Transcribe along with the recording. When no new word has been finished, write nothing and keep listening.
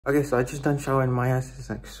Okay, so I just done shower and my ass is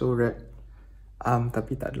like so red.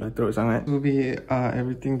 Tapi tak adalah teruk sangat. Will be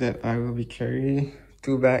everything that I will be carrying.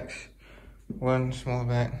 2 bags, 1 small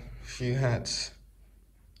bag, few hats,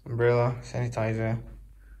 umbrella, sanitizer,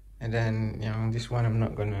 and then this one I'm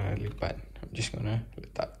not gonna lipat. I'm just gonna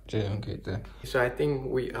letak je dalam kereta. So I think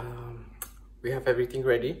we have everything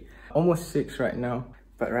ready. Almost 6 right now,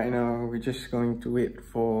 but right now we're just going to wait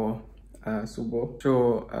for subuh.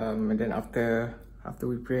 So and then after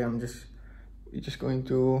we pray, we're just going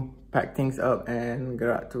to pack things up and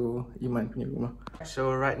gerak to Iman punya rumah.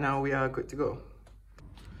 So right now we are good to go.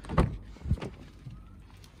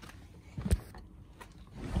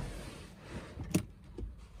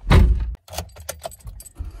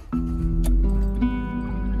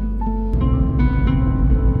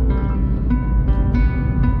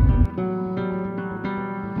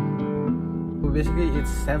 Basically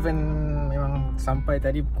it's 7, memang sampai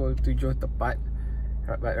tadi pukul 7 tepat.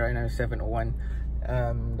 But right now it's 7:01.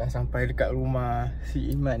 Dah sampai dekat rumah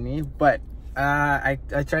si Iman ni. But I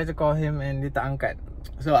tried to call him and dia tak angkat.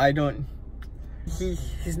 So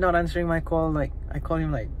he's not answering my call. Like I called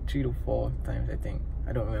him like 3 to 4 times, I think.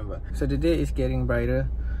 I don't remember. So the day is getting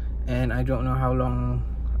brighter and I don't know how long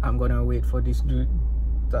I'm gonna wait for this dude.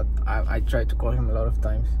 That I tried to call him a lot of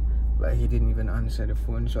times, but he didn't even answer the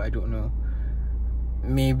phone, so I don't know.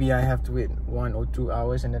 Maybe I have to wait 1 or 2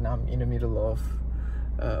 hours and then I'm in the middle of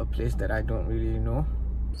a place that I don't really know.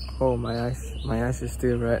 Oh, my eyes is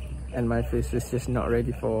still red and my face is just not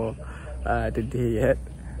ready for the day yet.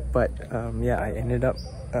 But yeah, I ended up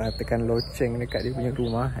tekan loceng dekat dia punya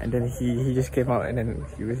rumah, and then he just came out and then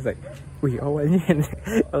he was like, "Wih, awal ni." And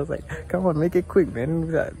I was like, "Come on, make it quick, man.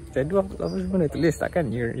 Jadual apa semua dah tulis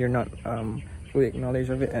takkan you're not fully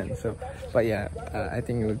acknowledge of it." And so, but yeah, I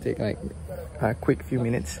think it will take like a quick few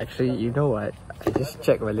minutes. Actually, you know what? I just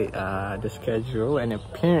checked balik the schedule and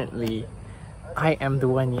apparently I am the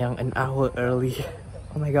one yang an hour early.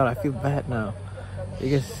 Oh my god, I feel bad now.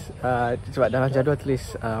 Because sebab dalam jadual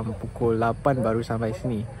tulis pukul 8 baru sampai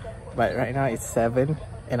sini. But right now it's 7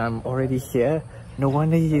 and I'm already here. No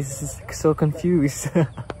wonder he's so confused.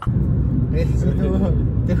 Eh, so tu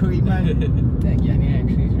Iman. Lagi ni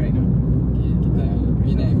actually right now.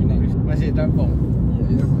 Kita pindah masih Trampong.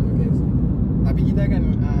 Ya, okay. Tapi kita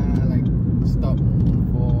akan like stop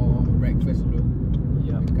for breakfast dulu.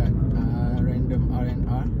 Dekat random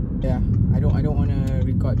R&R. Yeah, I don't want to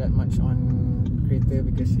record that much on kereta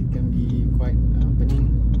because it can be quite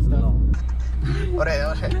pening stuff. Alright.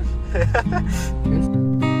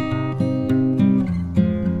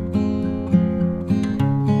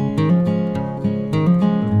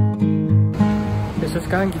 So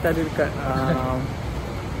sekarang kita ada dekat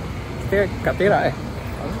kita kat Perak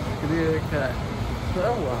kita dekat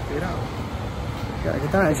Perak.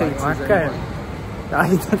 Kita nak cari makan.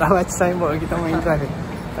 Kita tak baca signboard, kita main drive.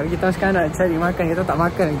 Tapi kita sekarang nak cari makan, kita tak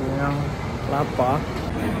makan lagi, memang lapar.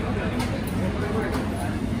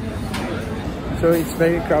 So it's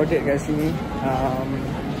very crowded kat sini.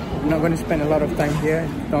 I'm not going to spend a lot of time here.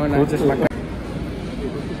 Kita nak just makan.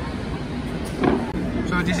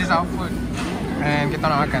 So this is our food and kita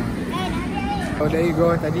nak makan. So there you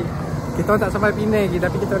go. Tadi kita tak sampai Penang lagi,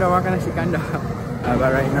 tapi kita dah makan nasi kandar.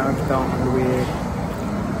 But right now kita on the way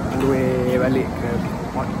balik ke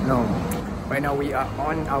no. Right now we are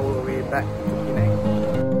on our way back to Penang.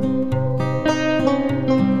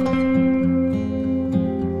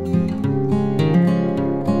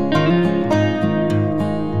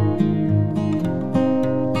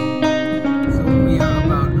 So we are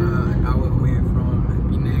about an hour away from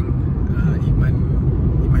Penang. Iman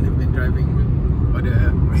have been driving.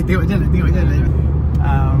 Tengok jalan.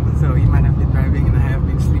 So Iman have been driving and I have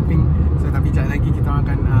been sleeping. So tapi sekejap lagi kita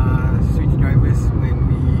akan switch drivers when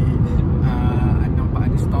we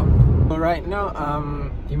nampak ada stop. So right now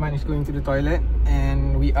Iman is going to the toilet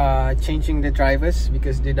and we are changing the drivers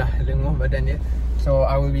because dia dah lenguh badan dia. So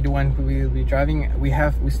I will be the one who will be driving. We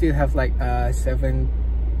still have like 7:37.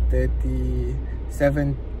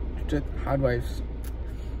 How do I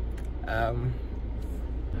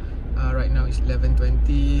right now it's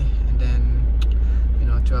 11:20 and then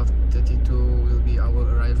 12:32 will be our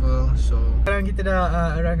arrival. So sekarang kita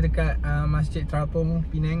dah arrive dekat Masjid Terapung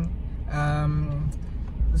Penang.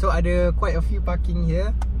 So ada quite a few parking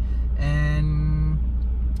here and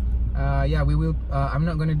yeah, we will I'm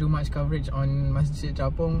not going to do much coverage on Masjid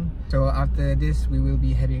Terapung. So after this we will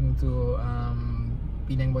be heading to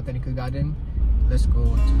Penang Botanical Garden. Let's go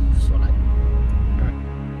to solat.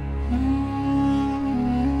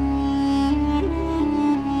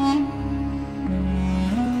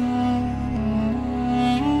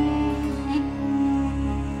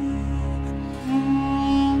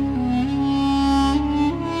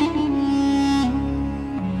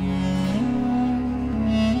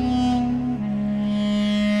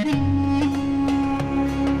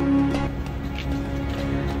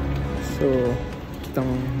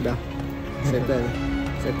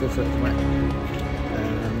 Settle solat Jumaat.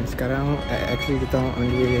 Sekarang actually kita on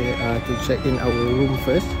the way to check in our room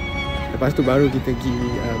first. Lepas tu baru kita pergi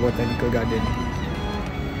botanical garden.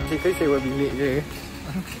 Kita sewa bilik je.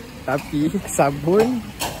 Tapi sabun,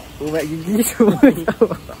 ubat gigi semua kita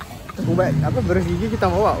bawa. Ubat apa, berus gigi kita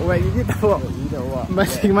bawa, ubat gigi tak bawa.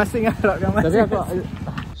 Masing-masing harapkan masing-masing.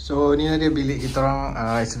 So ni ada bilik kita orang.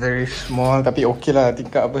 It's very small tapi okay lah,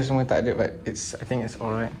 tingkap apa semua tak ada, but I think it's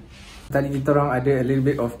alright. Tadi kita orang ada a little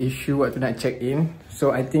bit of issue waktu nak check in.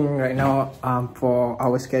 So I think right now for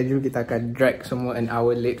our schedule kita akan drag semua an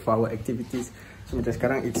hour late for our activities. So macam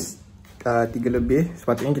sekarang it's 3 lebih.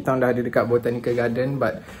 Sepatutnya kita dah ada dekat botanical garden,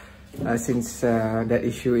 but since that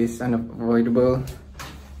issue is unavoidable,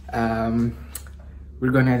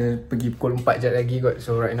 we're gonna pergi pukul 4 jap lagi kot.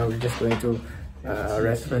 So right now we're just going to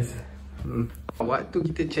rest first. Waktu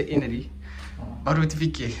kita check in tadi baru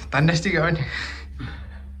terfikir tandas tu kat mana.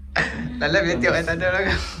 Dalam dia tengok tandas lah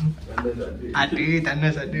kan. Ada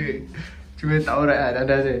tandas ada. Cuma tak alright lah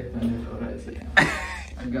tandas dia.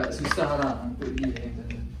 Agak susah lah untuk pergi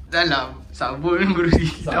dalam sabun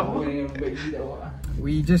bersih. sabun dengan bagi tak bawa.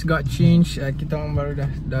 We just got changed. Kita orang baru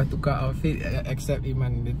dah tukar outfit, except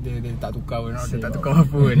Iman dia tak tukar pun. Dia tak tukar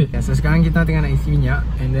apa pun. So sekarang kita tengah nak isi minyak,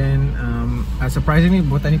 and then surprisingly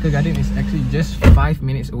botanical garden is actually just 5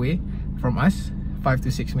 minutes away from us. 5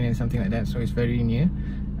 to 6 minutes, something like that. So it's very near.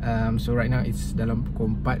 So right now it's dalam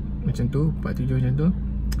pukul 4 macam tu, 4-7 macam tu.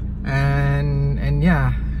 And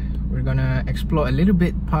yeah, we're gonna explore a little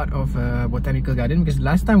bit part of botanical garden, because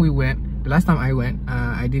last time I went,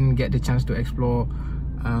 I didn't get the chance to explore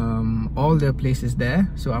all the places there.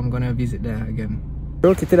 So I'm gonna visit there again.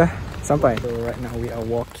 So kita dah sampai. So right now we are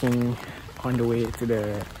walking on the way to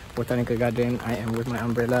the botanical garden. I am with my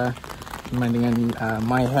umbrella, dengan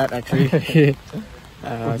my hat actually.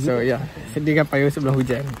 So yeah, sedih kan payung sebelum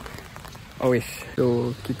hujan. Always.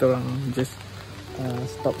 So kita orang just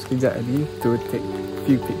stop sekejap tadi to take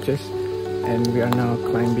few pictures, and we are now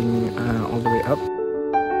climbing all the way up.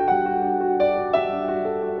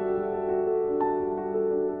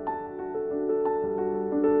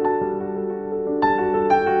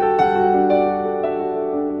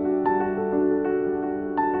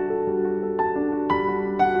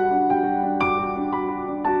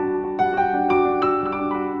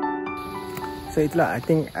 So itulah,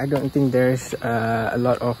 I don't think there's a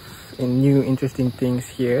lot of new interesting things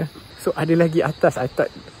here. So ada lagi atas. I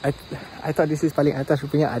thought this is paling atas,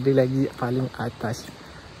 rupanya ada lagi paling atas.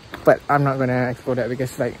 But I'm not gonna explore that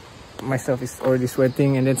because like myself is already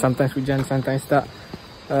sweating, and then sometimes hujan, sometimes tak.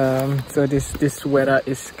 So this weather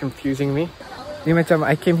is confusing me. Ni macam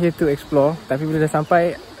I came here to explore, tapi bila dah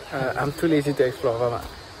sampai I'm too lazy to explore, faham tak?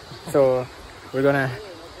 So we're gonna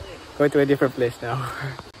go to a different place now.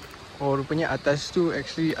 Oh, rupanya atas tu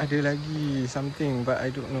actually ada lagi something, but I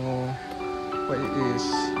don't know what it is.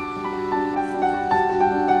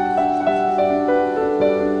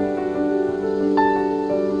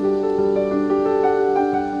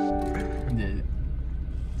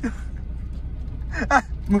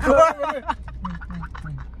 Muka.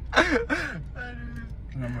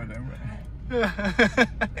 Nampak.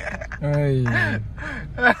 Hai.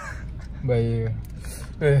 Baik.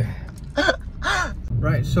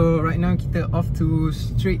 Right, so right now kita off to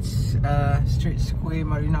Street Square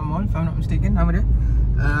Marina Mall, if I'm not mistaken nama dia.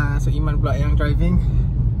 So Iman pula yang driving.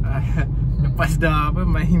 Lepas dah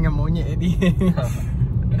main dengan monyet tadi.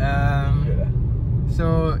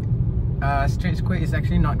 So Street Square is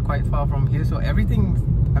actually not quite far from here. So everything,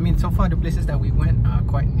 I mean, so far the places that we went are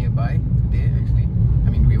quite nearby today actually. I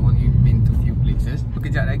mean, we only been to few places.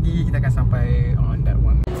 Sekejap lagi kita akan sampai on that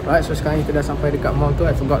one. Right, so sekarang kita dah sampai dekat mall tu.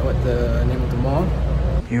 I forgot what the name of the mall.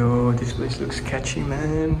 Yo, this place looks catchy,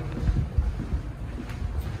 man.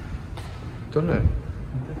 Betul lah.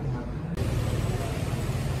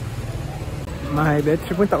 My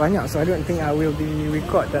battery pun tak banyak, so I don't think I will be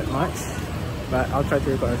record that much. But I'll try to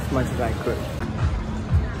record as much as I could.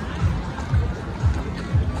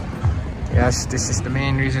 Yes, this is the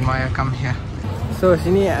main reason why I come here. So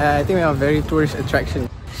sini, I think we are a very tourist attraction.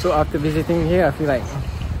 So after visiting here, I feel like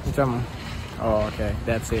macam, oh okay,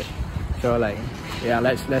 that's it. So like, yeah,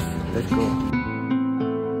 let's go.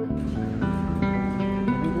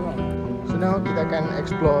 So now kita akan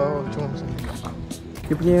explore.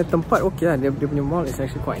 Dia punya tempat okay lah. Dia punya mall is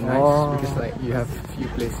actually quite nice because like you have few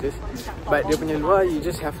places. But dia punya luar, you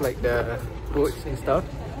just have like the boats and stuff.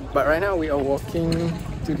 But right now we are walking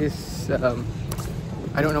to this.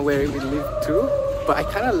 I don't know where it will lead to, but I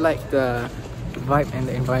kind of like the vibe and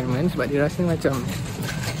the environment. But dia rasa macam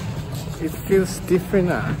it feels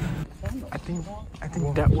different lah. I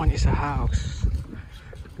think that one is a house.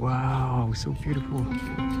 Wow, so beautiful.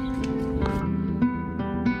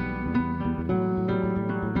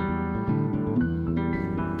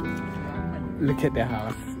 Look at the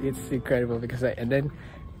house. It's incredible because and then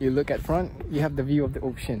you look at front, you have the view of the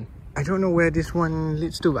ocean. I don't know where this one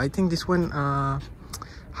leads to, but I think this one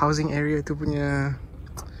housing area tu punya,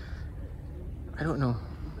 I don't know.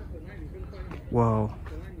 Wow,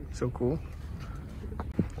 so cool.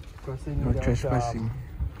 No trespassing.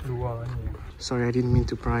 Sorry, I didn't mean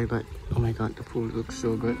to pry, but oh my god, the pool looks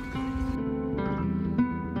so good.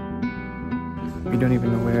 We don't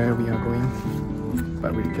even know where we are going,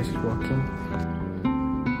 but we're just walking.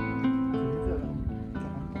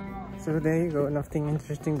 So there you go, nothing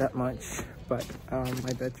interesting that much, but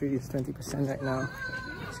my battery is 20% right now.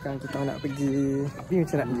 Sekarang kita nak pergi,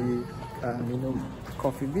 macam nak pergi minum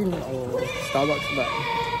coffee bean or Starbucks, but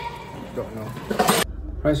don't know.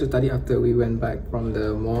 Right, so tadi after we went back from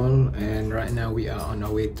the mall, and right now we are on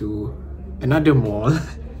our way to another mall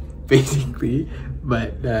basically,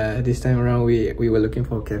 but this time around we were looking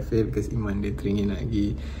for a cafe because Iman dia teringin nak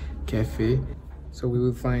pergi cafe. So we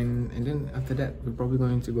will find, and then after that we're probably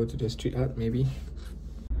going to go to the street art maybe.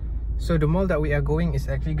 So the mall that we are going is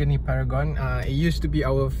actually Geni Paragon. It used to be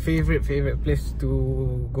our favorite place to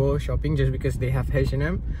go shopping just because they have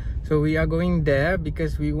H&M. So we are going there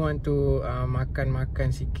because we want to makan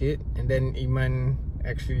sikit, and then Iman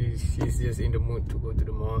actually, she's just in the mood to go to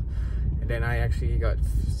the mall. And then I actually got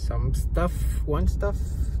some stuff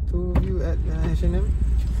to view at H&M.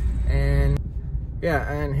 And yeah,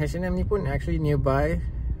 and H&M ni pun actually nearby,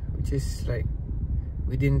 which is like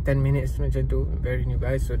within 10 minutes macam tu, very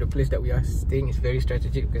nearby. So the place that we are staying is very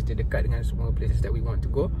strategic because dia dekat dengan semua places that we want to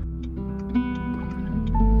go.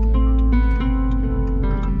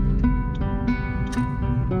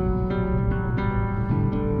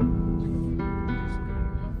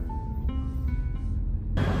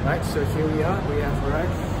 Right, so here we are. We have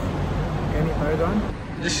arrived Geni Paragon.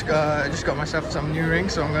 Just got myself some new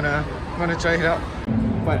rings, so I'm gonna try it out.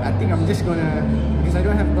 But I think I'm just gonna, because I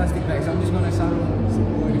don't have plastic bags, I'm just gonna sarung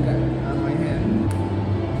semua dekat my hand.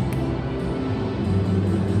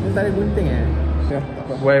 Dia tak ada gunting eh?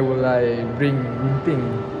 Why will I bring gunting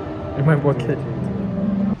in my pocket?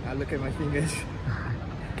 Look at my fingers.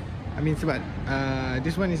 I mean sebab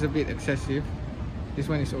this one is a bit excessive. This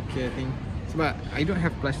one is okay I think. Sebab I don't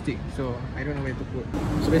have plastic, so I don't know where to put.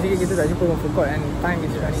 So basically kita tak jumpa food court and time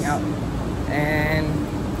is running out. And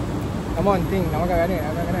come on, think, nak makan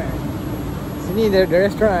mana? Sini the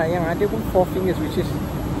restaurant yang ada pun 4 fingers, which is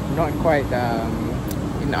not quite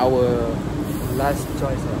in our Last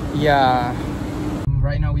choice. Yeah.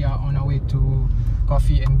 Right now we are on our way to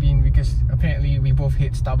Coffee and Bean because apparently we both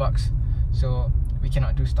hate Starbucks. So we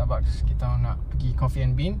cannot do Starbucks. Kita nak pergi Coffee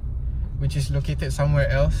and Bean, which is located somewhere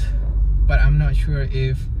else. But I'm not sure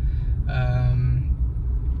if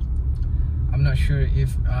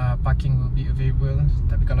parking will be available.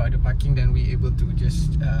 Tapi kalau ada parking, then we able to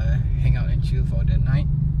just hang out and chill for the night.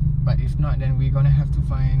 But if not, then we're gonna have to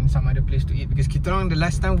find some other place to eat because kita orang the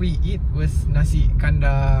last time we eat was nasi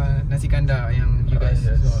kandar yang you guys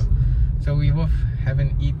saw. So we both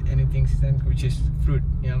haven't eat anything since, which is fruit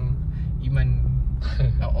yang Iman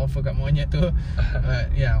offer kat monyet tu.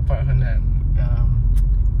 But yeah, apart from that,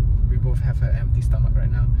 we both have an empty stomach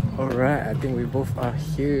right now. Alright, I think we both are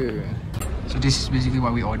here. So this is basically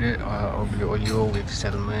what we ordered, olio with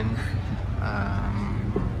salmon.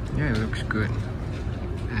 Yeah, it looks good.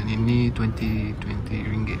 And ini 20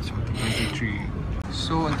 ringgit something, 23.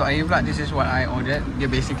 So untuk air pula, this is what I ordered. Dia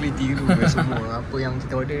basically tiru semua apa yang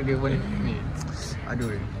kita order, dia pun ni.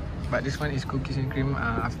 Aduh. But this one is cookies and cream.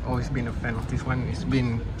 I've always been a fan of this one. It's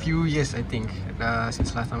been few years I think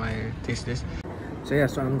since last time I taste this. So yeah,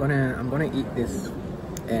 so I'm gonna eat this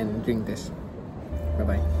and drink this.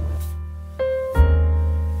 Bye bye.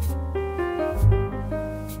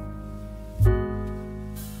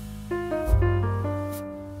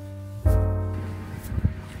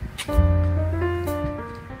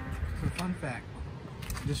 So fun fact,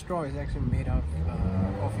 the straw is actually made out of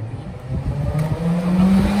coffee bean.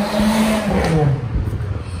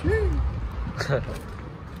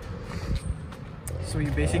 So you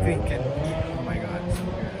basically can eat, oh my god, so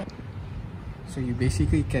good. So you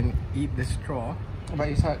basically can eat the straw, but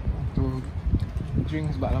it's hard to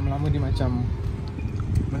drink sebab lama-lama dia macam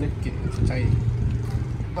melekit, cair.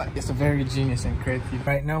 But it's a very genius and creative.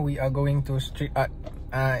 Right now we are going to street art.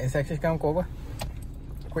 It's actually sekarang pukul apa?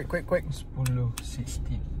 Quick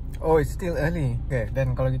 10:16. Oh, it's still early. Okay,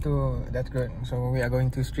 then kalau gitu that's good. So we are going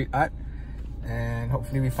to street art and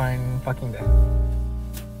hopefully we find parking there.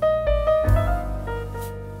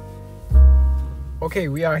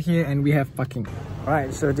 Okay, we are here and we have parking.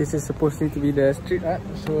 Alright, so this is supposedly to be the street art,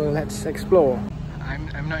 so let's explore.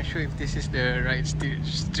 I'm not sure if this is the right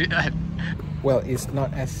street art. Well, it's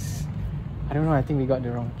not as... I don't know, I think we got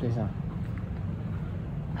the wrong place lah.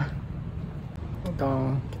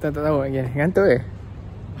 Kita tak tahu lagi. Ngantuk ke?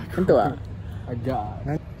 Ngantuk tak? Agak.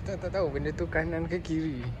 Kita tak tahu benda tu kanan ke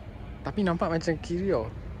kiri. Tapi nampak macam kiri tau.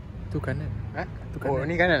 Tu kanan. Ha? Tu kanan. Oh,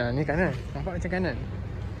 ni kanan lah. Ni kanan. Nampak macam kanan.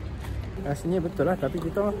 Rasanya betul lah, tapi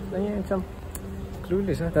kita tanya macam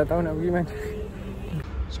clueless lah, tak tahu nak pergi mana.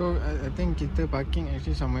 So I think kita parking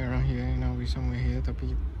actually somewhere around here. Now we somewhere here,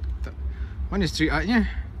 tapi tak. Mana street artnya?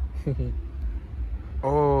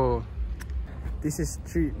 Oh, this is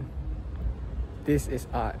street. This is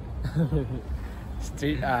art.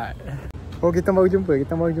 Street art. Oh, kita baru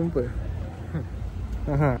jumpa.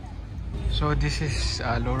 So this is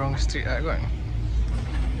lorong street art kan?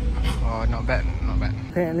 Oh, not bad.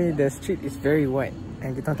 Apparently the street is very wide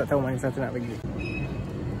and kita tak tahu mana satu nak pergi.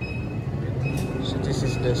 So this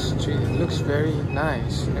is the street. It looks very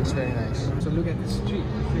nice. So look at the street.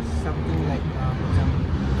 This is something like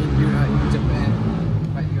if you are in Japan,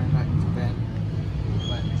 but you're not in Japan.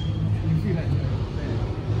 But you feel like you're in Japan.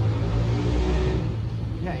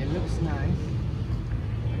 Yeah, it looks nice.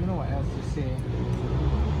 I don't know what else to say.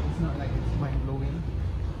 It's not like it's mind-blowing.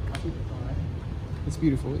 It's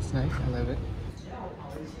beautiful, it's nice, I love it.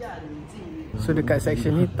 So dekat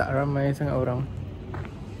section ni tak ramai sangat orang,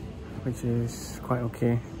 which is quite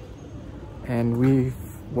okay. And we've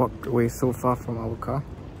walked away so far from our car.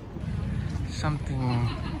 Something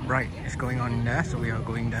bright is going on in there, so we are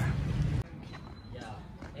going there.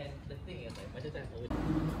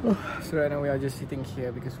 So right now we are just sitting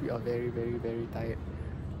here because we are very tired.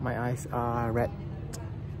 My eyes are red.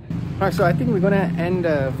 Alright, so I think we're gonna end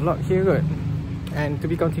the vlog here, good, and to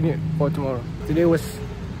be continued for tomorrow. Today was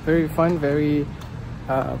very fun, very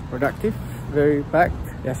productive, very packed.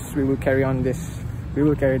 Yes, we will carry on this. We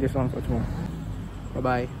will carry this on for tomorrow. Bye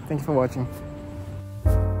bye. Thank you for watching.